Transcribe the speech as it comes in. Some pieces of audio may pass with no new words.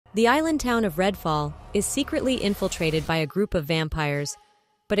The island town of Redfall is secretly infiltrated by a group of vampires,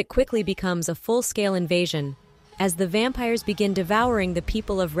 but it quickly becomes a full-scale invasion as the vampires begin devouring the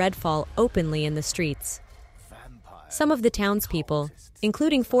people of Redfall openly in the streets. Some of the townspeople,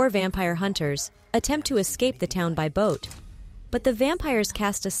 including 4 vampire hunters, attempt to escape the town by boat, but the vampires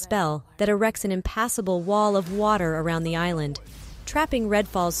cast a spell that erects an impassable wall of water around the island, trapping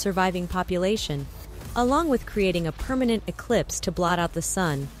Redfall's surviving population, along with creating a permanent eclipse to blot out the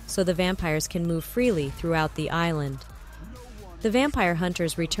sun so the vampires can move freely throughout the island. The vampire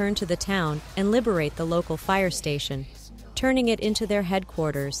hunters return to the town and liberate the local fire station, turning it into their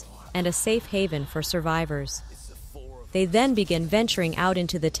headquarters and a safe haven for survivors. They then begin venturing out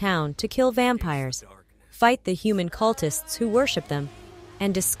into the town to kill vampires, fight the human cultists who worship them,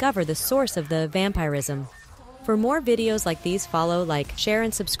 and discover the source of the vampirism. For more videos like these, follow, like, share,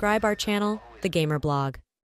 and subscribe our channel, The Gamer Blog.